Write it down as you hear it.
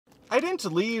I didn't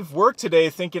leave work today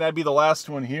thinking I'd be the last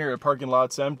one here. The parking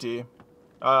lot's empty.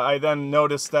 I then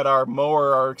noticed that our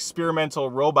mower, our experimental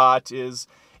robot, is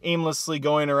aimlessly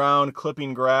going around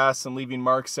clipping grass and leaving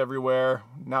marks everywhere.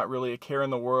 Not really a care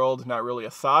in the world, not really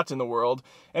a thought in the world.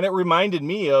 And it reminded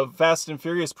me of Fast and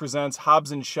Furious presents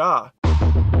Hobbs Shaw.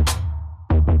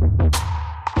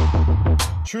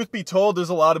 Truth be told, there's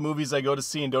a lot of movies I go to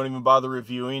see and don't even bother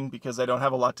reviewing because I don't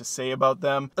have a lot to say about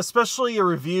them. Especially a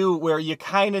review where you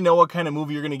kind of know what kind of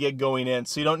movie you're going to get going in,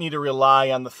 so you don't need to rely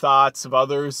on the thoughts of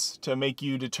others to make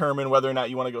you determine whether or not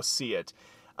you want to go see it.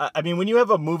 I mean, when you have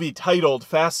a movie titled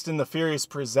Fast and the Furious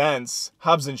presents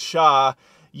Hobbs Shaw,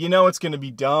 you know it's going to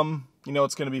be dumb, you know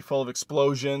it's going to be full of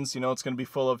explosions, you know it's going to be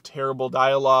full of terrible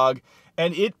dialogue,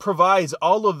 and it provides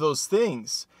all of those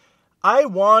things. I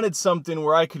wanted something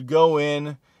where I could go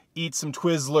in, eat some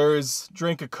Twizzlers,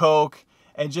 drink a Coke,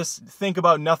 and just think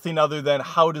about nothing other than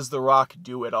how does The Rock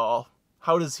do it all?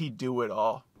 How does he do it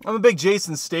all? I'm a big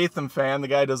Jason Statham fan. The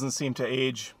guy doesn't seem to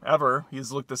age ever.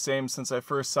 He's looked the same since I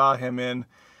first saw him in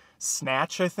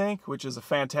Snatch, I think, which is a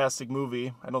fantastic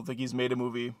movie. I don't think he's made a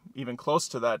movie even close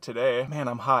to that today. Man,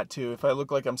 I'm hot too. If I look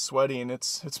like I'm sweating,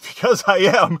 it's because I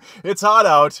am. It's hot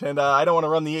out, and I don't want to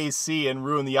run the AC and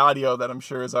ruin the audio that I'm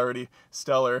sure is already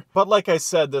stellar. But like I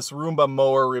said, this Roomba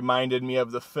mower reminded me of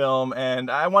the film,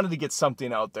 and I wanted to get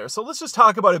something out there. So let's just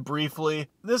talk about it briefly.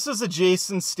 This is a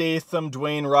Jason Statham,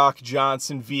 Dwayne "Rock"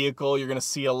 Johnson vehicle. You're going to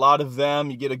see a lot of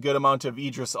them. You get a good amount of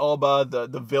Idris Elba,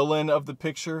 the villain of the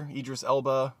picture. Idris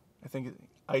Elba. I think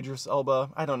Idris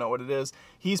Elba. I don't know what it is.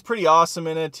 He's pretty awesome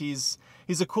in it. He's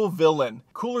a cool villain.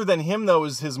 Cooler than him, though,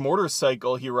 is his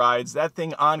motorcycle he rides. That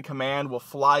thing on command will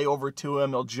fly over to him.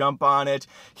 He'll jump on it.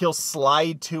 He'll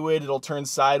slide to it. It'll turn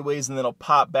sideways, and then it'll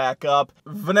pop back up.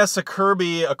 Vanessa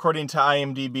Kirby, according to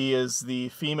IMDb, is the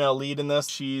female lead in this.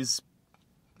 She's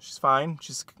fine.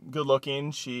 She's good looking.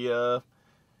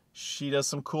 She does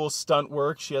some cool stunt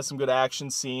work. She has some good action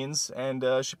scenes, and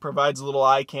she provides a little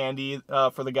eye candy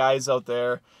for the guys out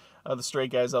there, the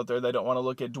straight guys out there that don't want to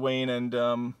look at Dwayne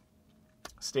and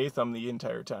Statham the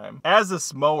entire time. As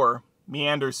this mower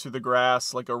meanders through the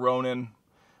grass like a Ronin,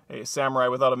 a samurai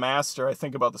without a master, I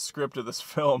think about the script of this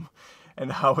film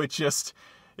and how it just...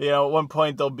 You know, at one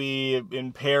point they'll be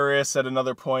in Paris, at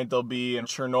another point they'll be in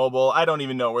Chernobyl. I don't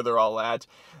even know where they're all at.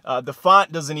 The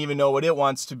font doesn't even know what it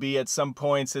wants to be. At some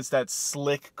points it's that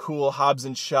slick, cool Hobbs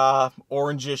Shaw,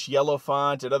 orangish yellow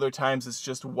font. At other times it's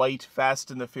just white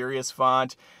Fast and the Furious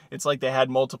font. It's like they had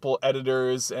multiple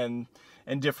editors and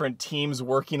different teams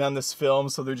working on this film,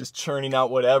 so they're just churning out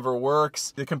whatever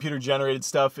works. The computer-generated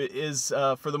stuff is,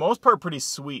 for the most part, pretty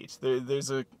sweet.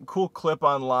 There's a cool clip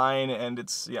online, and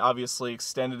it's obviously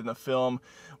extended in the film,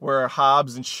 where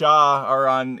Hobbs and Shaw are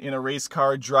in a race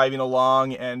car driving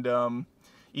along, and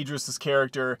Idris's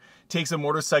character takes a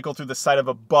motorcycle through the side of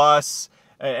a bus,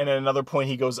 and at another point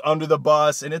he goes under the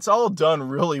bus, and it's all done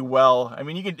really well. I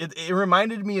mean, it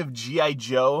reminded me of G.I.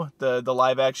 Joe, the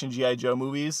live-action G.I. Joe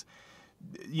movies.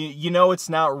 You know it's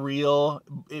not real.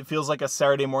 It feels like a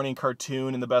Saturday morning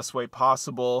cartoon in the best way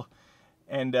possible.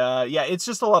 And yeah, it's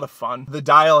just a lot of fun. The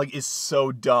dialogue is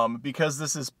so dumb because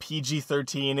this is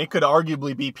PG-13. It could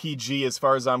arguably be PG as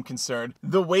far as I'm concerned.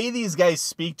 The way these guys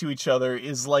speak to each other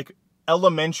is like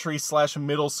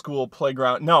elementary/middle school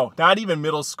playground. No, not even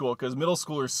middle school, because middle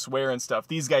schoolers swear and stuff.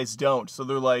 These guys don't. So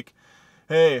they're like,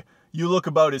 hey, you look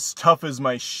about as tough as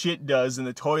my shit does in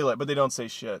the toilet. But they don't say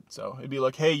shit. So it'd be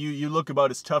like, hey, you look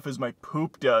about as tough as my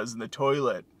poop does in the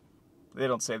toilet. They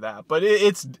don't say that. But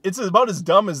it's about as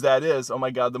dumb as that is. Oh my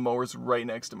God, the mower's right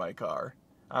next to my car.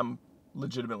 I'm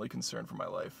legitimately concerned for my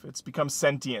life. It's become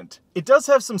sentient. It does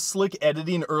have some slick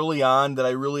editing early on that I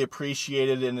really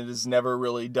appreciated, and it is never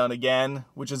really done again,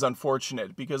 which is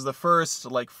unfortunate because the first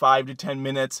like 5 to 10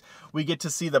 minutes we get to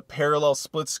see the parallel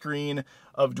split screen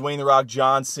of Dwayne "The Rock"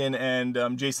 Johnson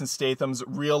and Jason Statham's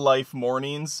real life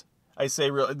mornings. I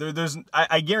say real.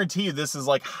 I guarantee you this is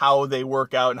like how they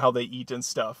work out and how they eat and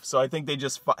stuff. So I think they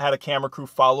just had a camera crew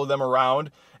follow them around,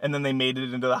 and then they made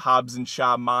it into the Hobbs and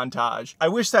Shaw montage. I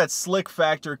wish that slick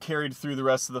factor carried through the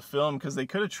rest of the film because they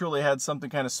could have truly had something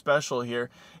kind of special here.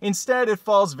 Instead, it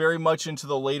falls very much into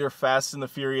the later Fast and the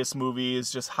Furious movies,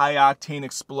 just high-octane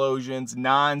explosions,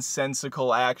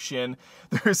 nonsensical action.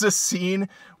 There's a scene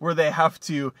where they have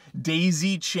to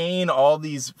daisy chain all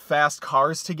these fast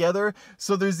cars together.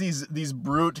 So there's these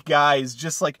brute guys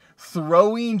just like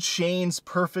throwing chains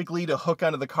perfectly to hook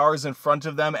onto the cars in front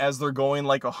of them as they're going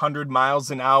like 100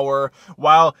 miles an hour,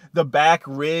 while the back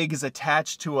rig is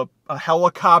attached to a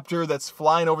helicopter that's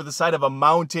flying over the side of a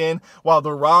mountain, while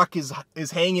The Rock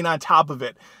is hanging on top of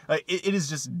it. It is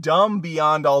just dumb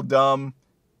beyond all dumb.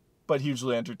 but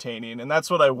hugely entertaining, and that's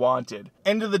what I wanted.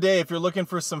 End of the day, if you're looking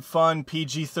for some fun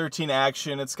PG-13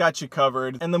 action, it's got you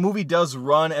covered, and the movie does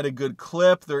run at a good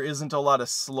clip. There isn't a lot of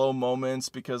slow moments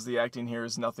because the acting here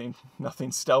is nothing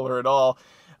stellar at all.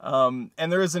 And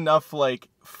there is enough like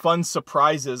fun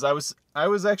surprises. I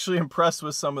was actually impressed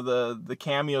with some of the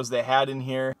cameos they had in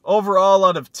here. Overall,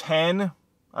 out of 10,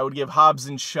 I would give Hobbs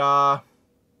Shaw,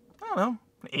 I don't know,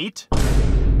 an 8.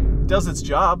 Does its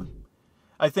job.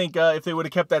 I think if they would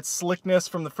have kept that slickness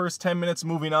from the first 10 minutes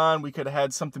moving on, we could have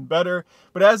had something better.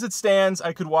 But as it stands,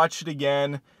 I could watch it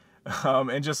again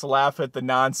and just laugh at the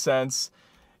nonsense.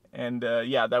 And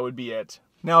yeah, that would be it.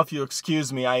 Now, if you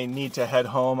excuse me, I need to head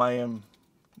home. I am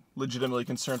legitimately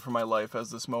concerned for my life as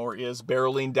this mower is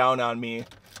barreling down on me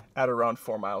at around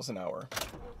 4 miles an hour.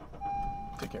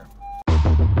 Take care.